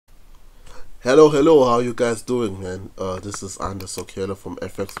Hello, how you guys doing, man? This is Anders Okela from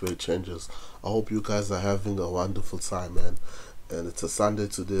FX Rate Changes. I hope you guys are having a wonderful time, man. And it's a Sunday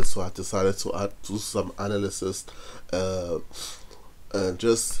today, so I decided to do some analysis uh, and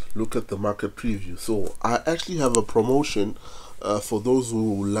just look at the market preview. So I actually have a promotion for those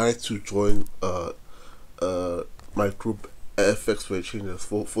who would like to join my group FX Rate Changes.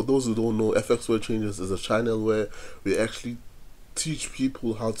 For those who don't know, FX Rate Changes is a channel where we actually teach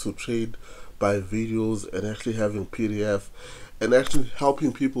people how to trade by videos and actually having PDF and actually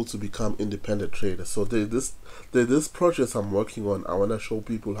helping people to become independent traders. So this project I'm working on, I want to show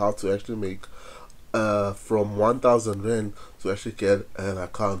people how to actually make from 1,000 rand to actually get an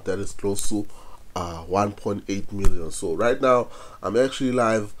account that is close to 1.8 million. So right now I'm actually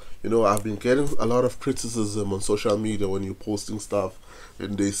live. You know, I've been getting a lot of criticism on social media when you're posting stuff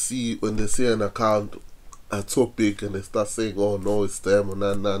and when they see an account so big and they start saying, oh no, it's them or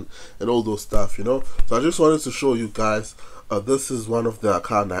none and all those stuff, you know. So I just wanted to show you guys, this is one of the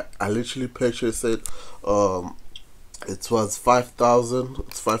account. I literally purchased it. It was 5,000.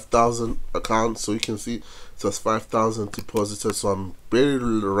 It's 5,000 account, so you can see it was 5,000 deposited. So I'm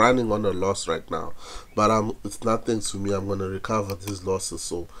barely running on a loss right now, but it's nothing to me. I'm gonna recover these losses.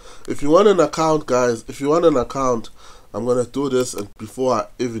 So if you want an account, guys, if you want an account, I'm gonna do this and before I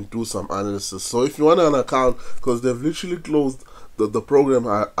even do some analysis. So if you want an account, because they've literally closed the program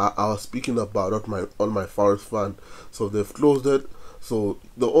I was speaking about on my Forex fund, so they've closed it. So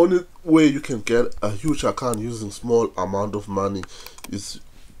the only way you can get a huge account using small amount of money is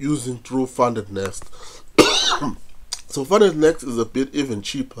using through Funded Next. So Funded Next is a bit even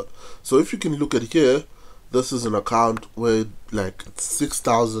cheaper. So if you can look at here, this is an account where like it's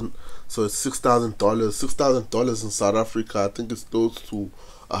 6,000. So it's $6,000. $6,000 in South Africa, I think it's close to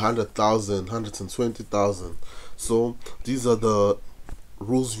 100,000, 120,000. So these are the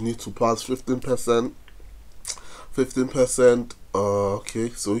rules you need to pass. 15%. Okay,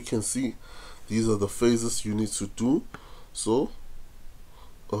 so you can see these are the phases you need to do. So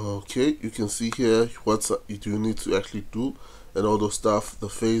okay, you can see here what you need to actually do and all those stuff. The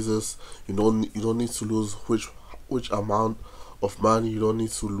phases, you don't need to lose which amount of money. You don't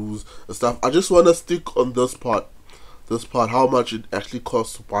need to lose the stuff. I just want to stick on this part, how much it actually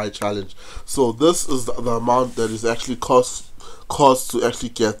costs to buy challenge. So this is the amount that is actually cost to actually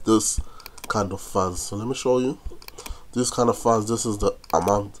get this kind of funds. So let me show you this kind of funds. This is the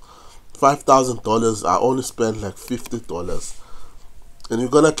amount, $5,000. I only spent like $50, and you're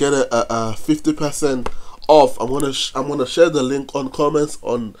gonna get a 50% off. I'm gonna share the link on comments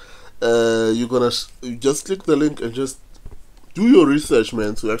on. You just click the link and just do your research,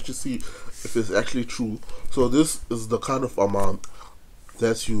 man, to actually see if it's actually true. So this is the kind of amount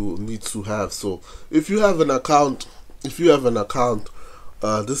that you need to have. So if you have an account,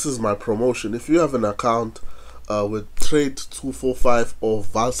 this is my promotion. If you have an account with Trade 245 or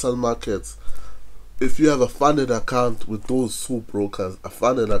Valsal Markets, if you have a funded account with those two brokers, a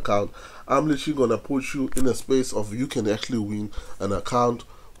funded account, I'm literally gonna put you in a space of you can actually win an account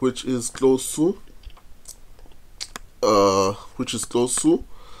which is close to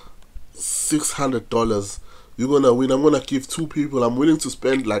 $600. You're gonna win. I'm gonna give two people. I'm willing to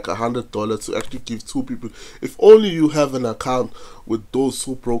spend like $100 to actually give two people. If only you have an account with those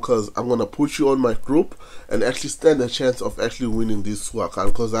two brokers, I'm gonna put you on my group and actually stand a chance of actually winning these two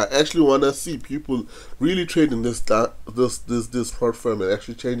accounts, because I actually wanna see people really trading this platform and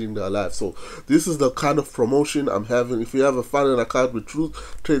actually changing their life. So this is the kind of promotion I'm having. If you have a funded account with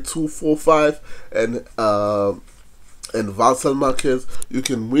Trade 245 and Valsal Markets, you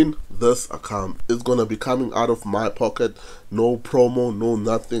can win this account. It's gonna be coming out of my pocket, no promo, no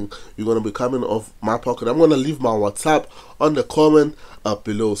nothing. You're gonna be coming off my pocket. I'm gonna leave my WhatsApp on the comment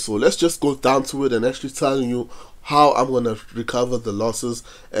below. So let's just go down to it and actually telling you how I'm gonna recover the losses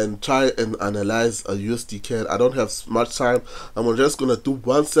and try and analyze a USD CAD. I don't have much time. I'm just gonna do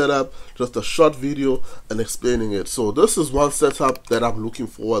one setup, just a short video and explaining it. So this is one setup that I'm looking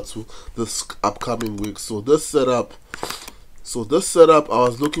forward to this upcoming week. So this setup I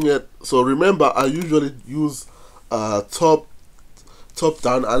was looking at. So remember, I usually use top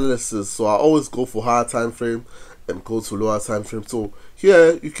down analysis. So I always go for higher time frame and go to lower time frame. So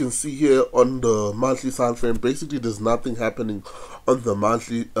here you can see here on the monthly time frame, basically there's nothing happening on the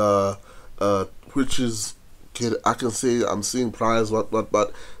monthly, which is, I can say I'm seeing price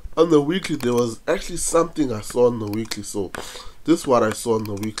but on the weekly there was actually something I saw on the weekly. So this is what I saw on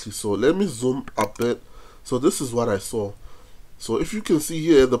the weekly. So let me zoom a bit. So this is what I saw. So if you can see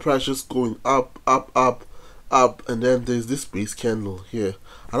here, the price just going up, and then there's this base candle here.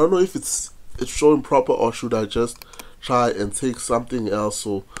 I don't know if it's showing proper, or should I just try and take something else.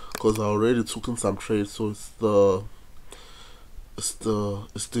 So because I already took in some trades, so it's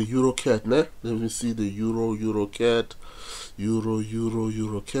the euro cat, ne? Let me see the euro cat,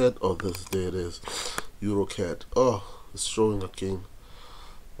 euro cat. Oh, this, there it is, euro cat. Oh, it's showing again.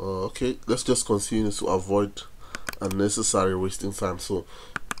 Okay, let's just continue to avoid unnecessary wasting time. So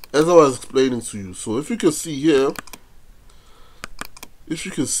as I was explaining to you, so if you can see here,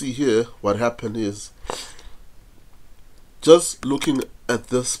 what happened is, just looking at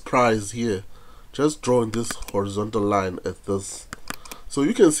this price here, just drawing this horizontal line at this, so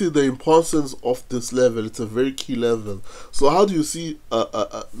you can see the importance of this level. It's a very key level. So how do you see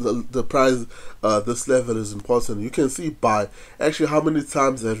the price? This level is important. You can see by actually how many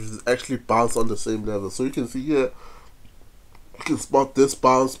times it has actually bounced on the same level. So you can see here, you can spot this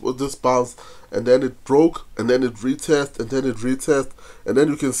bounce, and then it broke, and then it retest, and then it retest, and then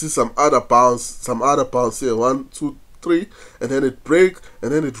you can see some other bounce here, 1, 2, 3, and then it break,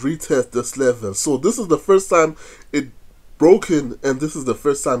 and then it retest this level. So this is the first time it broken, and this is the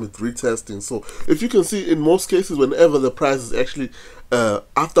first time it's retesting. So if you can see, in most cases, whenever the price is actually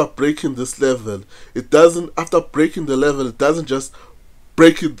after breaking this level, it doesn't just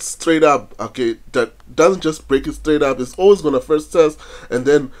break it straight up. Okay, that doesn't just break it straight up. It's always gonna first test and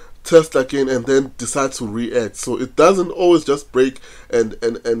then test again and then decide to react. So it doesn't always just break and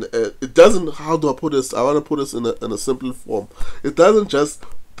it doesn't, how do I put this? I want to put this in a simple form. It doesn't just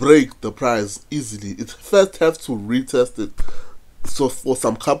break the price easily. It first has to retest it, so for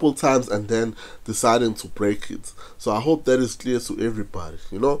some couple times, and then deciding to break it. So I hope that is clear to everybody,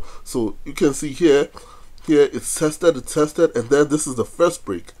 you know. So you can see here it's tested, and then this is the first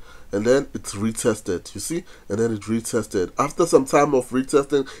break, and then it's retested, you see, and then it retested. After some time of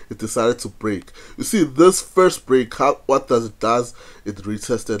retesting, it decided to break. You see this first break, what does it does? It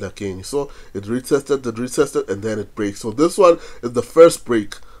retested again. So it retested, and then it breaks. So this one is the first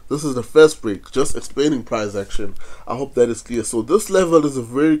break. This is the first break, just explaining price action. I hope that is clear. So this level is a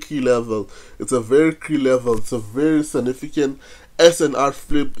very key level. It's a very key level. It's a very significant SNR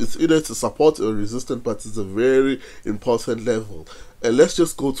flip. It's either to support or resistance, but it's a very important level. And let's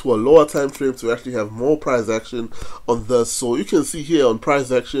just go to a lower time frame to actually have more price action on this. So you can see here on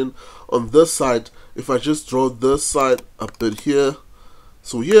price action on this side, if I just draw this side a bit here,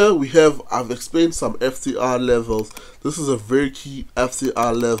 so here we have, I've explained some FTR levels. This is a very key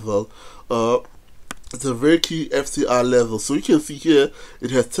FTR level. It's a very key FTR level. So you can see here, it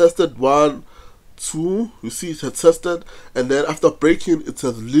has tested 1, 2, you see it has tested, and then after breaking, it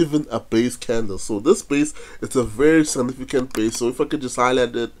has leaving a base candle. So this base, it's a very significant base. So if I could just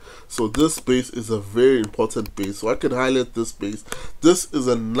highlight it, so this base is a very important base. So I can highlight this base. This is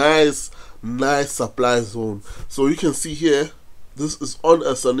a nice supply zone. So you can see here, this is on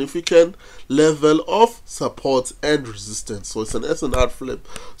a significant level of support and resistance. So it's an SNR flip.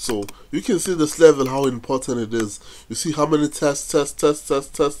 So you can see this level, how important it is. You see how many tests. So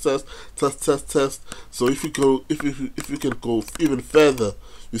if you can go even further,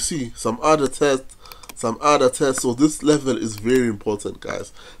 you see some other tests. So this level is very important,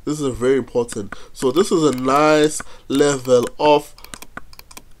 guys. This is very important. So this is a nice level of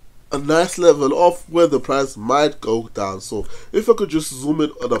where the price might go down. So if I could just zoom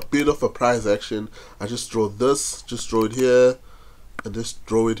in on a bit of a price action, I just draw this, just draw it here, and just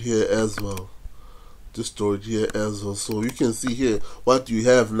draw it here as well. So you can see here, what do you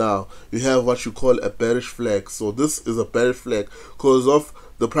have now? You have what you call a bearish flag. So this is a bearish flag because of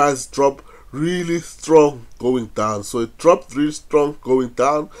the price drop really strong going down. So it dropped really strong going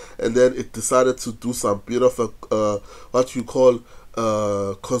down, and then it decided to do some bit of a what you call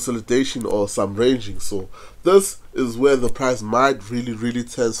consolidation or some ranging. So this is where the price might really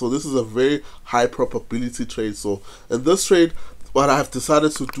turn. So this is a very high probability trade. So in this trade, what I have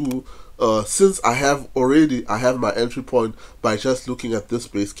decided to do, since I have my entry point by just looking at this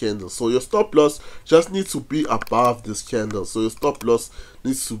base candle. So your stop loss just needs to be above this candle. So your stop loss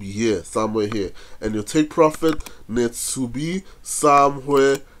needs to be here, somewhere here, and your take profit needs to be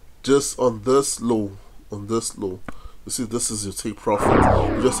somewhere just on this low, You see, this is your take profit.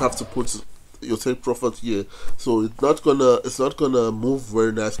 You just have to put your take profit here. So it's not gonna move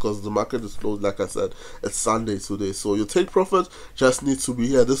very nice because the market is closed. Like I said, it's Sunday today. So your take profit just needs to be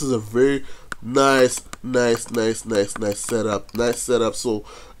here. This is a very nice setup. So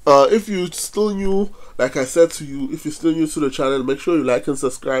if you're still new, like I said to you, if you're still new to the channel, make sure you like and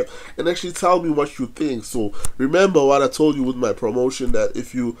subscribe and actually tell me what you think. So remember what I told you with my promotion, that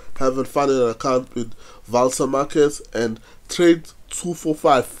if you haven't funded an account with Valsa Markets and Trade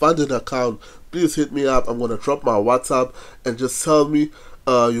 245 funded account, please hit me up. I'm gonna drop my WhatsApp and just tell me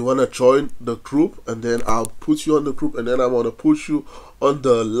you want to join the group, and then I'll put you on the group, and then I'm going to put you on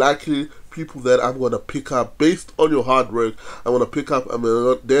the likely people that I'm going to pick up based on your hard work. I'm going to pick up,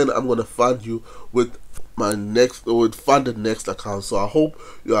 then I'm going to fund you with my next, with funded next account. So I hope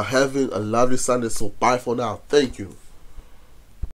you are having a lovely Sunday. So bye for now. Thank you.